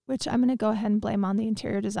 which I'm going to go ahead and blame on the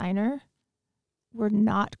interior designer, were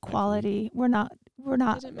not quality. We're not Didn't a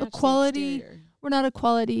match the quality. exterior. We're not a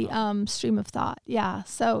quality stream of thought. Yeah.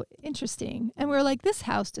 So interesting. And we're like, this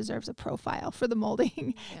house deserves a profile for the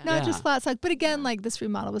molding, not just flat stock. But again, like this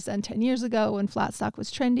remodel was done 10 years ago when flat stock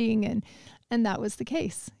was trending, and that was the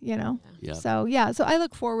case, you know? yeah. So I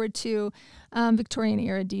look forward to Victorian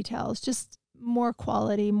era details, just more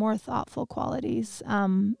quality, more thoughtful qualities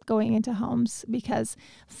going into homes, because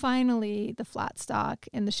finally the flat stock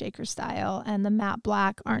and the shaker style and the matte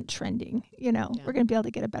black aren't trending. You know, we're going to be able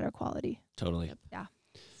to get a better quality. Totally. Yep. Yeah.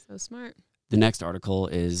 So smart. The next article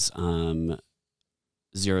is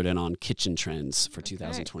zeroed in on kitchen trends for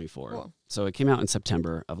 2024. Cool. So it came out in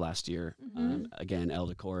September of last year. Again, Elle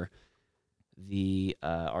Decor. The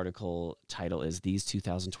article title is "These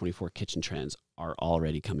 2024 Kitchen Trends Are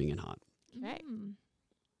Already Coming in Hot." Okay.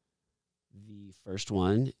 The first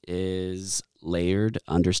one is layered,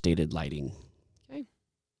 understated lighting. Okay.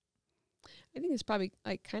 I think it's probably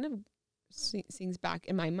like kind of sings back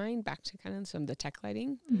in my mind back to kind of some of the tech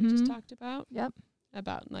lighting that we just talked about. Yep.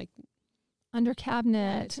 About like Under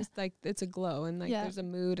cabinet. it's just like it's a glow and like there's a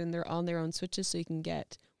mood and they're on their own switches, so you can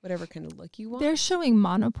get whatever kind of look you want. They're showing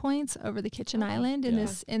monopoints over the kitchen island in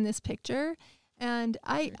Yeah. this picture. And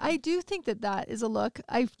I do think that is a look.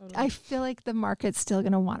 I feel like the market's still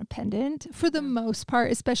going to want a pendant for the most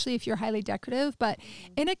part, especially if you're highly decorative. But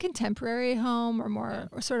in a contemporary home or more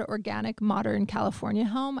or sort of organic, modern California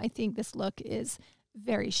home, I think this look is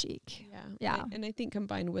very chic. Yeah. And I think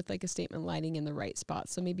combined with like a statement lighting in the right spot,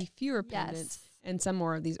 so maybe fewer pendants and some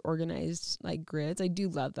more of these organized like grids. I do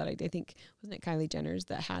love that. I think, wasn't it Kylie Jenner's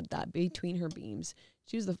that had that between her beams?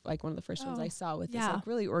 She was one of the first ones I saw with this like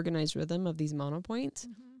really organized rhythm of these monopoints,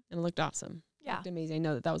 and it looked awesome. Yeah. It looked amazing. I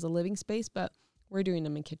know that was a living space, but we're doing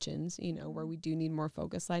them in kitchens, you know, where we do need more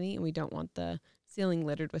focus lighting and we don't want the ceiling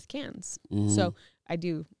littered with cans. So I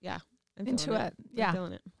do, I'm Into feeling it. I'm Yeah.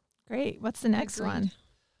 feeling it. Great. What's the next Agreed. one?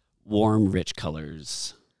 Warm, rich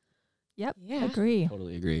colors. Yep. Yeah. Agree.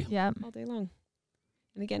 Totally agree. Yep. All day long.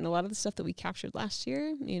 And again, a lot of the stuff that we captured last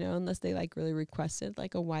year, you know, unless they like really requested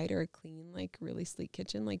like a white or a clean, like really sleek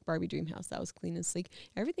kitchen, like Barbie Dream House, that was clean and sleek.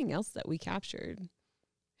 Everything else that we captured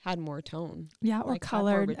had more tone. Yeah. Or like, had more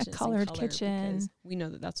colored, a richness and colored color, kitchen. because we know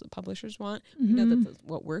that that's what publishers want. We know that that's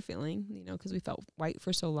what we're feeling, you know, because we felt white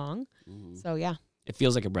for so long. So yeah, It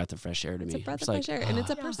feels like a breath of fresh air to it's me. a breath It's of like, fresh air, and it's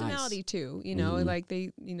a nice. personality too. You know, like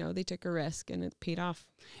they took a risk and it paid off.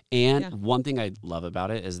 And one thing I love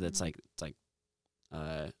about it is that it's like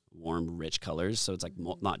warm, rich colors. So it's like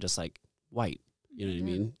not just like white. You know what I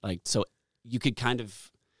mean? Like, so you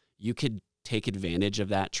could take advantage of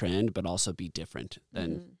that trend, but also be different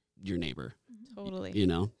than your neighbor. Totally. You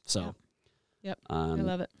know? So Yep. I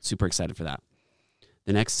love it. Super excited for that.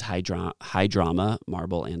 The next high drama,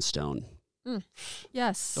 marble and stone.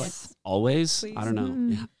 Yes. So like, always? Please. I don't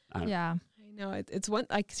know. Yeah. Yeah. I know it's one,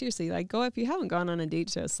 like, seriously, like, go, if you haven't gone on a date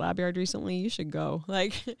to a slab yard recently, you should go.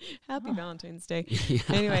 Like, happy Valentine's Day. Yeah.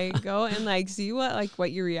 Anyway, go and like see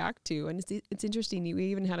what you react to. And it's interesting. We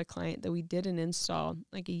even had a client that we did an install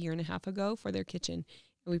like a year and a half ago for their kitchen,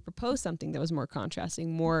 and we proposed something that was more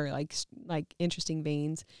contrasting, more like interesting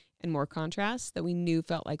veins and more contrast that we knew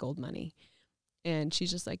felt like old money. And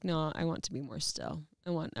she's just like, no, I want to be more still. I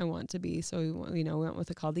want to be. So we went with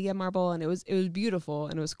the Chaldea marble, and it was beautiful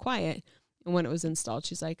and it was quiet. And when it was installed,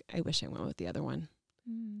 she's like, I wish I went with the other one.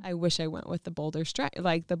 I wish I went with the boulder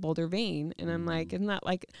like the boulder vein. And I'm like, isn't that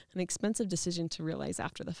like an expensive decision to realize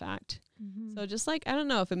after the fact? So just like, I don't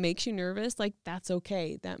know, if it makes you nervous, like that's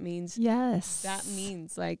okay. That means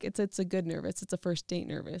like it's a good nervous. It's a first date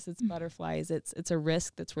nervous. It's butterflies. It's a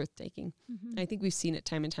risk that's worth taking. I think we've seen it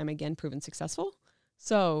time and time again, proven successful.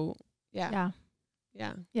 So yeah.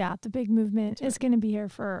 The big movement is going to be here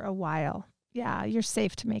for a while. Yeah, you're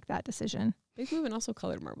safe to make that decision. Big move, and also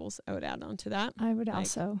colored marbles, I would add on to that. I would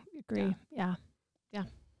also agree. Yeah.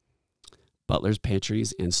 Butler's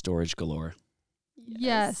pantries and storage galore.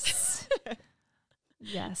 Yes.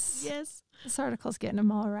 Yes. Yes. This article's getting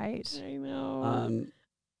them all right. I know.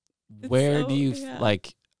 Where so- do you yeah.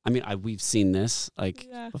 like? I mean, we've seen this like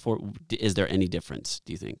Yeah. before. Is there any difference?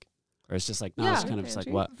 Do you think, or it's just like no, it's Yeah. kind of just like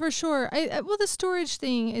Pantry. what? For sure. Well, the storage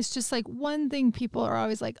thing is just like one thing people are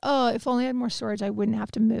always like, oh, if only I had more storage, I wouldn't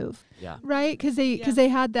have to move. Yeah, Right? Because they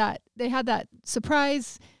had that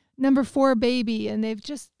surprise number 4 baby, and there's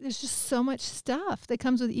just so much stuff that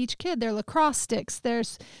comes with each kid. Their lacrosse sticks,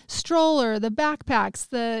 there's stroller, the backpacks,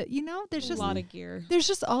 there's a just lot of gear. there's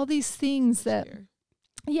just all these things that Gear.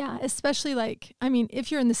 yeah, especially like, I mean,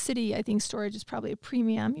 if you're in the city, I think storage is probably a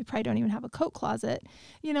premium. You probably don't even have a coat closet,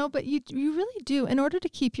 but you really do. In order to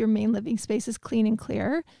keep your main living spaces clean and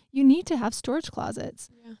clear, you need to have storage closets.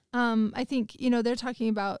 Yeah. I think, they're talking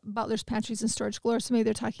about Butler's pantries and storage galore. So maybe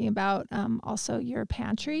they're talking about also your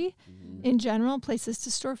pantry in general, places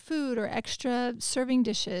to store food or extra serving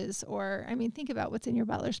dishes. Or, I mean, think about what's in your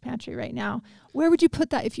Butler's pantry right now. Where would you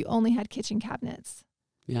put that if you only had kitchen cabinets?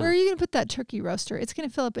 yeah. Where are you going to put that turkey roaster? It's going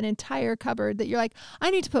to fill up an entire cupboard that you're like,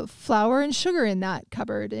 I need to put flour and sugar in that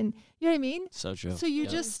cupboard. And you know what I mean? So true. So you Yeah.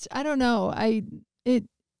 just, I don't know. I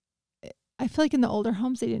feel like in the older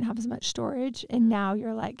homes, they didn't have as much storage. And now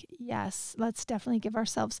you're like, yes, let's definitely give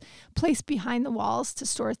ourselves place behind the walls to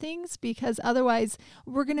store things, because otherwise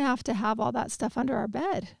we're going to have all that stuff under our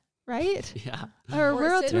bed. Right? Yeah. Or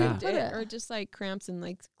where else sit would Yeah. we put it? or just like cramps and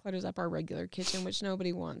like clutters up our regular kitchen, which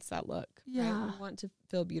nobody wants that look. right? Yeah. We want to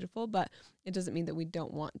feel beautiful, but it doesn't mean that we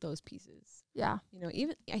don't want those pieces. Yeah.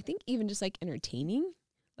 I think even just like entertaining,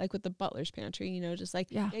 like with the Butler's pantry, just like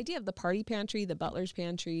Yeah. the idea of the party pantry, the Butler's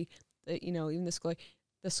pantry, even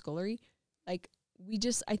the scullery, like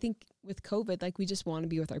I think with COVID, like we just want to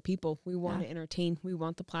be with our people. We want Yeah. to entertain. We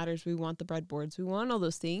want the platters. We want the breadboards. We want all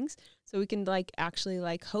those things so we can like actually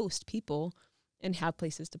like host people and have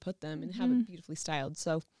places to put them and have it beautifully styled.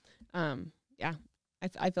 So, yeah,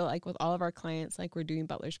 I feel like with all of our clients, like we're doing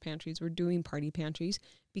Butler's pantries, we're doing party pantries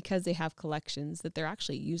because they have collections that they're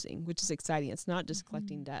actually using, which is exciting. It's not just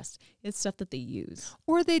collecting dust. It's stuff that they use.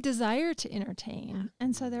 Or they desire to entertain.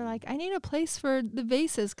 And so they're like, I need a place for the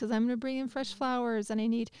vases because I'm going to bring in fresh flowers, and I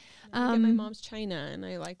need, I get my mom's china and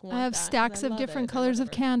I like want I have that 'cause stacks I of love different it or colors of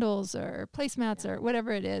whatever. candles or placemats or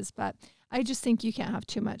whatever it is. But I just think you can't have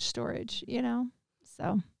too much storage,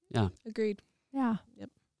 So, Agreed. yeah.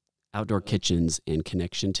 Outdoor kitchens and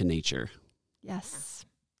connection to nature. Yes.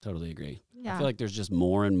 Totally agree. Yeah. I feel like there's just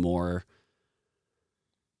more and more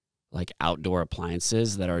like outdoor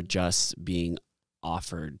appliances that are just being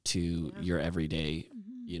offered to your everyday,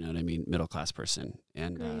 you know what I mean, middle class person.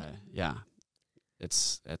 And Agreed.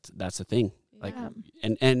 that's a thing. Like, Yeah.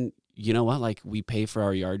 and you know what? Like we pay for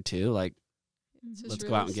our yard too. Like It's let's just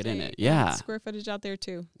go out real and get in estate. it. Yeah. Square footage out there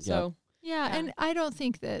too. Yep. So Yeah, Yeah. and I don't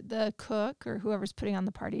think that the cook or whoever's putting on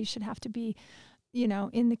the party should have to be,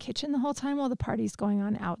 in the kitchen the whole time while the party's going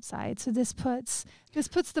on outside. So this puts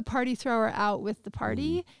the party thrower out with the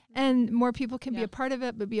party, and more people can be Yeah. a part of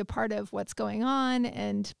it, but be a part of what's going on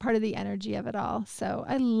and part of the energy of it all. So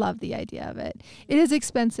I love the idea of it. It is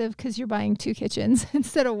expensive because you're buying 2 kitchens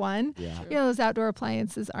instead of 1. Yeah. Those outdoor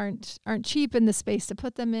appliances aren't cheap, and the space to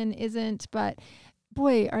put them in isn't, but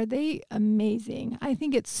boy, are they amazing. I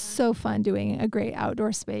think it's so fun doing a great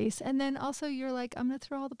outdoor space. And then also you're like, I'm going to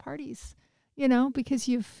throw all the parties, because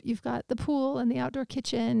you've got the pool and the outdoor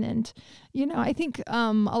kitchen. And, I think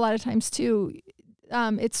a lot of times too,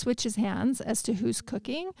 it switches hands as to who's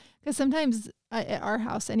cooking. Because sometimes at our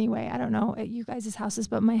house anyway, I don't know at you guys' houses,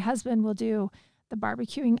 but my husband will do the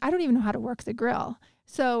barbecuing. I don't even know how to work the grill.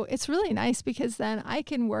 So it's really nice because then I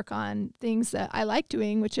can work on things that I like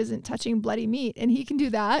doing, which isn't touching bloody meat, and he can do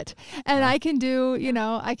that. And I can do,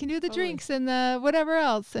 I can do the drinks and the whatever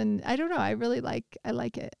else. And I don't know, I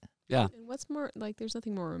like it. Yeah. And what's more, like, there's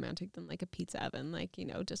nothing more romantic than like a pizza oven. Like,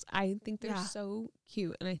 I think they're Yeah. so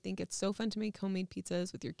cute. And I think it's so fun to make homemade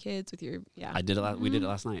pizzas with your kids, we did it. We did it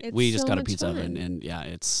last night. It's We just so got a much pizza fun. oven, and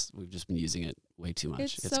we've just been using it way too much.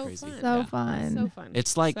 It's It's so crazy. fun. So Yeah. fun. so fun.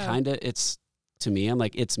 It's like So- to me, I'm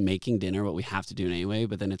like, it's making dinner what we have to do anyway,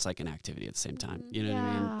 but then it's like an activity at the same time. You know what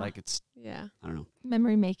I Yeah. mean? Like it's, Yeah. I don't know,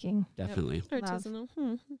 Memory making. definitely. Artisanal.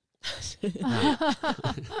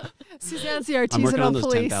 Suzanne's the I'm working on artisanal those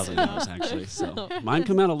police. $10,000 actually. So mine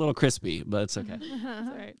come out a little crispy, but it's okay. That's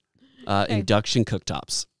all right. Okay. Induction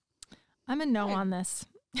cooktops. I'm a no on this.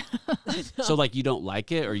 So like you don't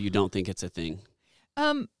like it or you don't think it's a thing?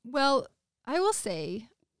 Well, I will say,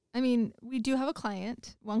 we do have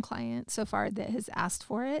one client so far that has asked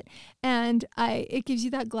for it, and it gives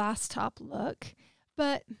you that glass top look,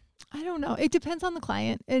 but I don't know. It depends on the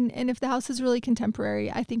client. And if the house is really contemporary,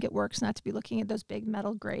 I think it works not to be looking at those big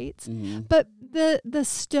metal grates. Mm-hmm. But the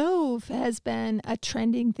stove has been a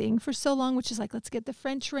trending thing for so long, which is like, let's get the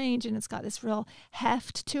French range, and it's got this real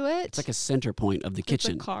heft to it. It's like a center point of the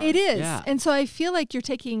kitchen. It is. Yeah. And so I feel like you're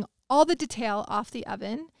taking all the detail off the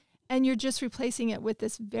oven and you're just replacing it with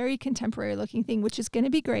this very contemporary looking thing, which is going to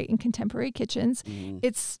be great in contemporary kitchens. Mm-hmm.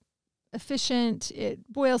 It's efficient,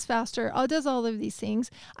 it boils faster, it does all of these things.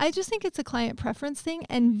 I just think it's a client preference thing,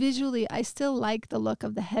 and visually I still like the look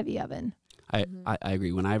of the heavy oven. I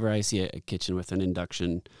agree. Whenever I see a kitchen with an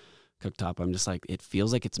induction cooktop, I'm just like, it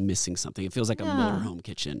feels like it's missing something. It feels like a motorhome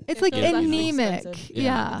kitchen. It's like anemic. It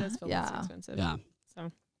Yeah. does feel less expensive. Yeah.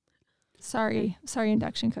 So Sorry,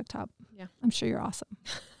 induction cooktop. Yeah. I'm sure you're awesome.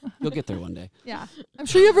 You'll get there one day. Yeah. I'm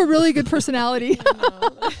sure you have a really good personality.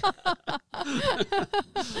 Oh,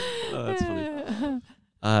 that's funny.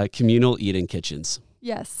 Communal eating kitchens.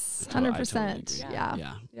 Yes, I totally 100%. agree.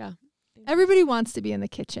 Yeah. Yeah. Everybody wants to be in the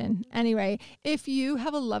kitchen. Anyway, if you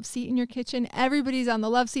have a love seat in your kitchen, everybody's on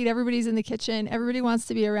the love seat, everybody's in the kitchen, everybody wants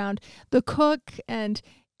to be around the cook, and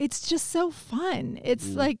it's just so fun. It's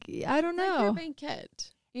like, I don't know. Like your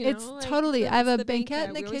banquet. It's totally, I have a banquet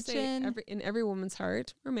in the kitchen. In every woman's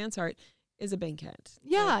heart or man's heart is a banquet.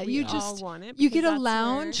 Yeah, like, we you all just want it you get because to that's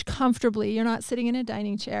lounge comfortably. You're not sitting in a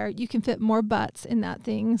dining chair. You can fit more butts in that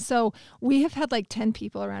thing. So we have had like 10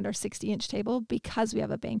 people around our 60-inch table because we have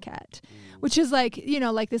a banquet, which is like,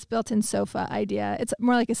 like this built-in sofa idea. It's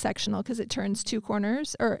more like a sectional because it turns two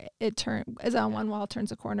corners, or it is on one wall,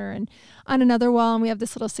 turns a corner, and on another wall. And we have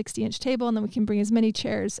this little 60-inch table, and then we can bring as many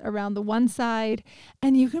chairs around the one side,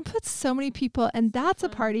 and you can put so many people, and that's a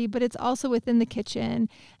party, but it's also within the kitchen.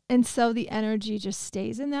 And so the energy just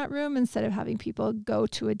stays in that room instead of having people go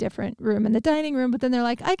to a different room in the dining room. But then they're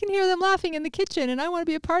like, I can hear them laughing in the kitchen and I want to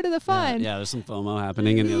be a part of the fun. Yeah, there's some FOMO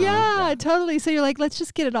happening in the other room. Yeah, totally. So you're like, let's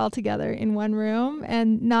just get it all together in one room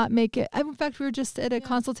and not make it. In fact, we were just at a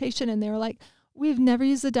consultation and they were like, we've never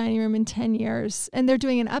used the dining room in 10 years. And they're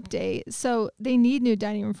doing an update. So they need new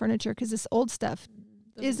dining room furniture because this old stuff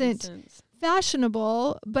isn't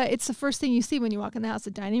fashionable, but it's the first thing you see when you walk in the house.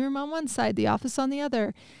 The dining room on one side, the office on the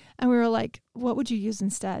other. And we were like, what would you use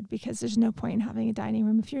instead? Because there's no point in having a dining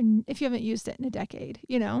room if you haven't used it in a decade,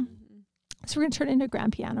 So we're going to turn it into a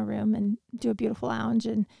grand piano room and do a beautiful lounge,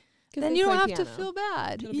 and then you don't have to feel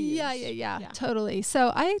bad. Yeah, totally.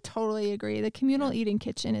 So I totally agree. The communal eating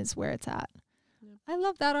kitchen is where it's at. Yep. I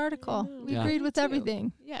love that article. We agreed with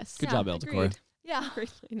everything. Yes. Good job, Elle Decor. Yeah.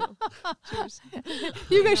 Cheers.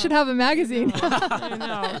 You guys should have a magazine. I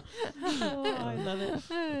know. Oh, I love it.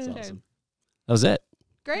 That's awesome. That was it.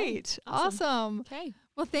 Great. Awesome. Okay.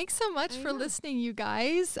 Well, thanks so much for listening, you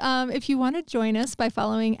guys. If you want to join us by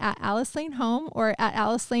following at Alice Lane Home or at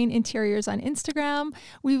Alice Lane Interiors on Instagram,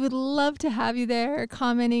 we would love to have you there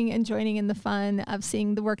commenting and joining in the fun of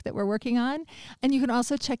seeing the work that we're working on. And you can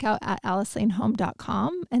also check out at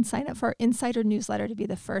alicelanehome.com and sign up for our insider newsletter to be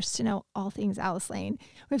the first to know all things Alice Lane.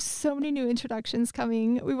 We have so many new introductions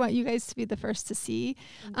coming. We want you guys to be the first to see,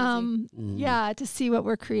 to see what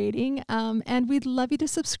we're creating. And we'd love you to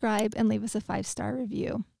subscribe and leave us a 5-star review.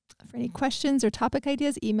 For any questions or topic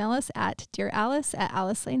ideas, email us at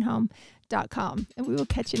dearalice@alicelanehome.com, and we will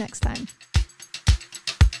catch you next time.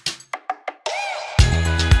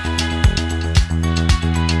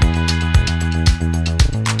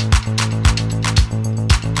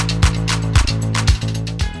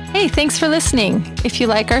 Hey, thanks for listening. If you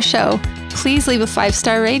like our show, please leave a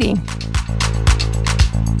 5-star rating.